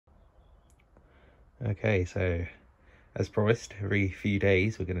Okay, so as promised, every few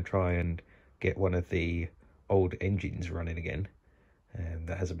days we're going to try and get one of the old engines running again.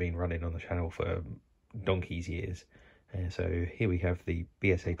 That hasn't been running on the channel for donkey's years. So here we have the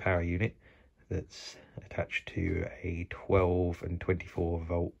BSA Power Unit that's attached to a 12 and 24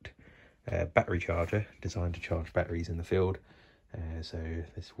 volt battery charger designed to charge batteries in the field. So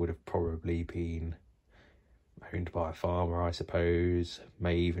this would have probably been owned by a farmer, I suppose,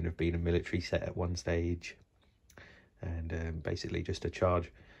 may even have been a military set at one stage, and basically just to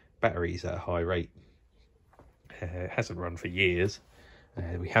charge batteries at a high rate. It hasn't run for years.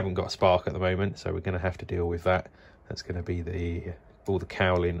 We haven't got a spark at the moment, so we're going to have to deal with that. That's going to be all the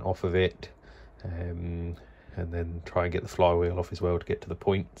cowling off of it, and then try and get the flywheel off as well to get to the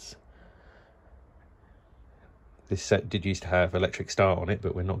points. This set did used to have electric start on it,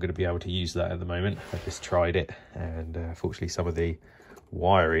 but we're not going to be able to use that at the moment. I just tried it, and unfortunately some of the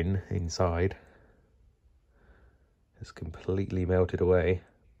wiring inside has completely melted away.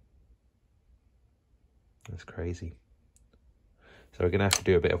 That's crazy. So we're going to have to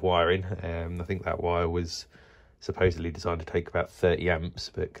do a bit of wiring. I think that wire was supposedly designed to take about 30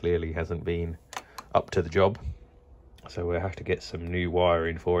 amps, but clearly hasn't been up to the job. So we'll have to get some new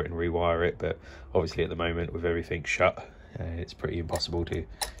wiring for it and rewire it, but obviously at the moment with everything shut, it's pretty impossible to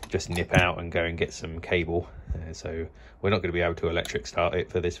just nip out and go and get some cable. So we're not going to be able to electric start it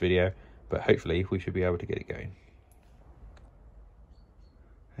for this video, but hopefully we should be able to get it going.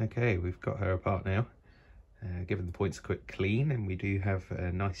 Okay, we've got her apart now. Given the points a quick clean, and we do have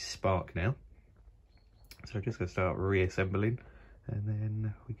a nice spark now. So I'm just going to start reassembling, and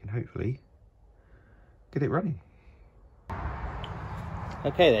then we can hopefully get it running.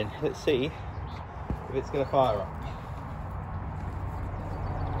 Okay then, let's see if it's going to fire up.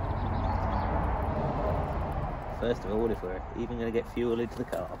 First of all, if we're even going to get fuel into the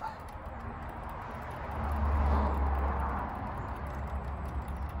carb.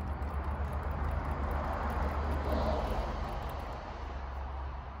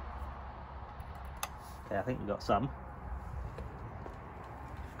 Okay, I think we've got some.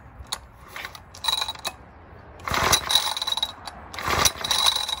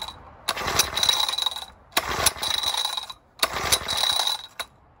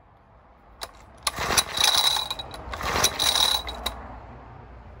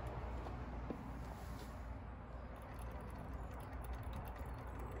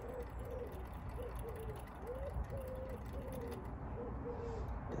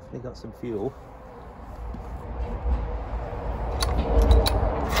 Definitely got some fuel.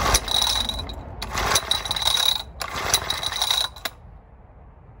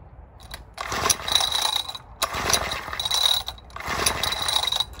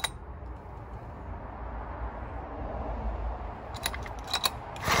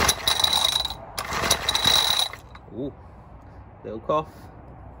 Ooh, little cough.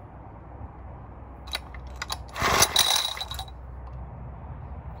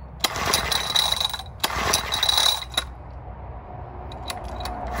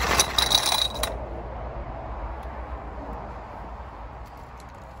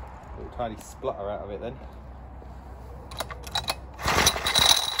 Little tiny splutter out of it then.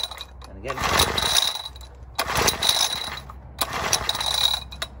 And again.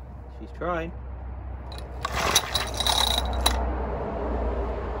 She's trying.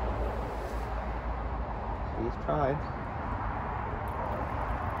 He's trying.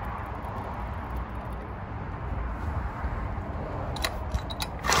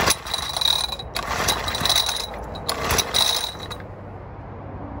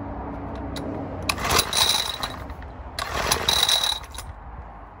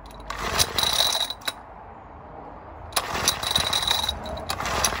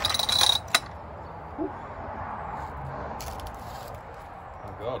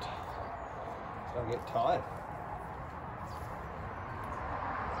 Oh God, I get tired.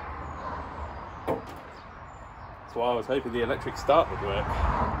 That's why I was hoping the electric start would work.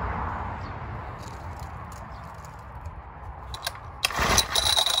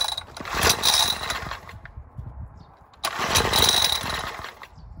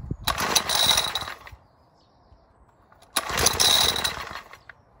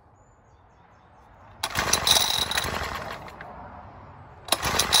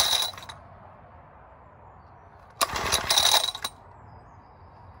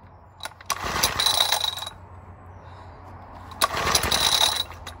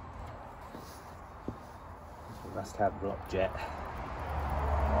 Must have block jet.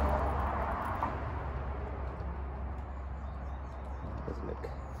 Doesn't look.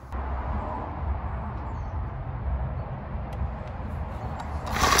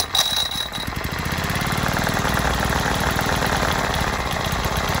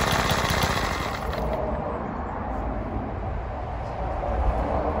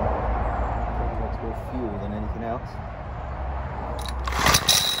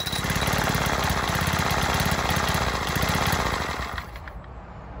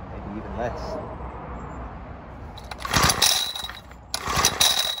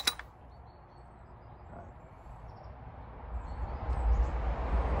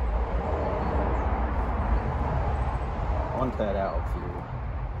 1/3 out of fuel.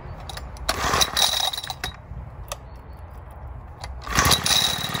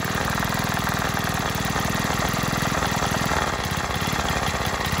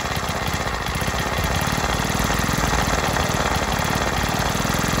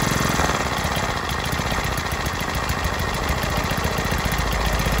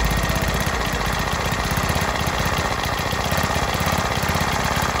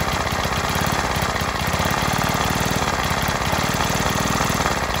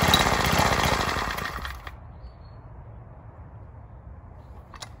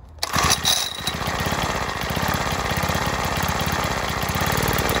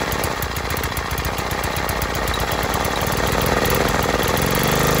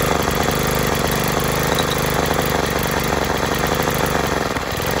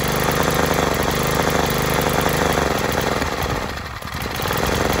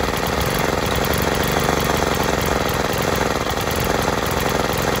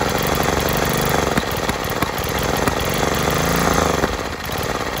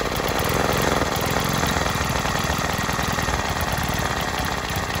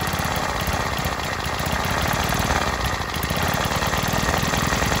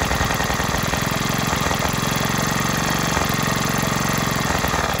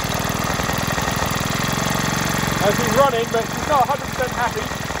 She's running, but she's not 100% happy.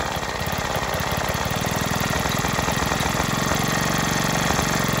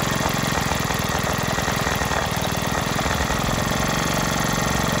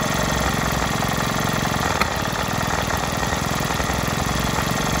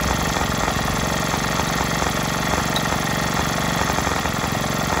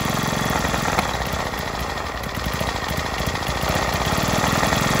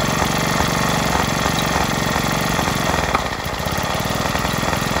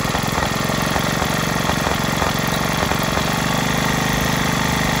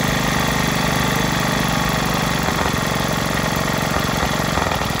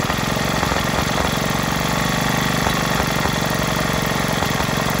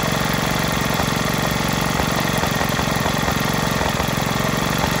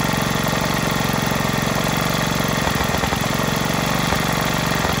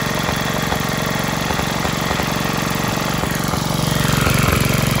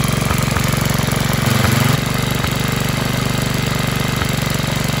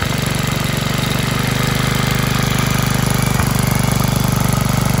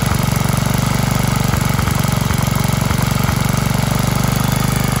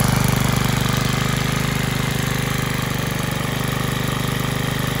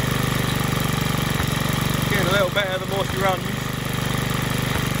 Better the more she runs.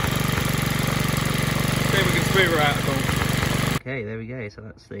 See if we can squeeze her out at all. Okay, there we go. So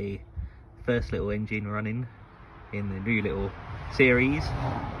that's the first little engine running in the new little series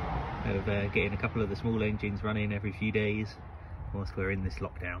of getting a couple of the small engines running every few days whilst we're in this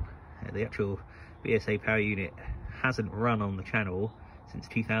lockdown. The actual BSA Power Unit hasn't run on the channel since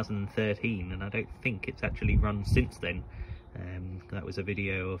 2013, and I don't think it's actually run since then. That was a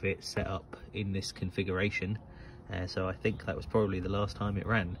video of it set up in this configuration. So I think that was probably the last time it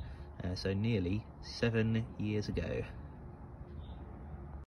ran, so nearly 7 years ago.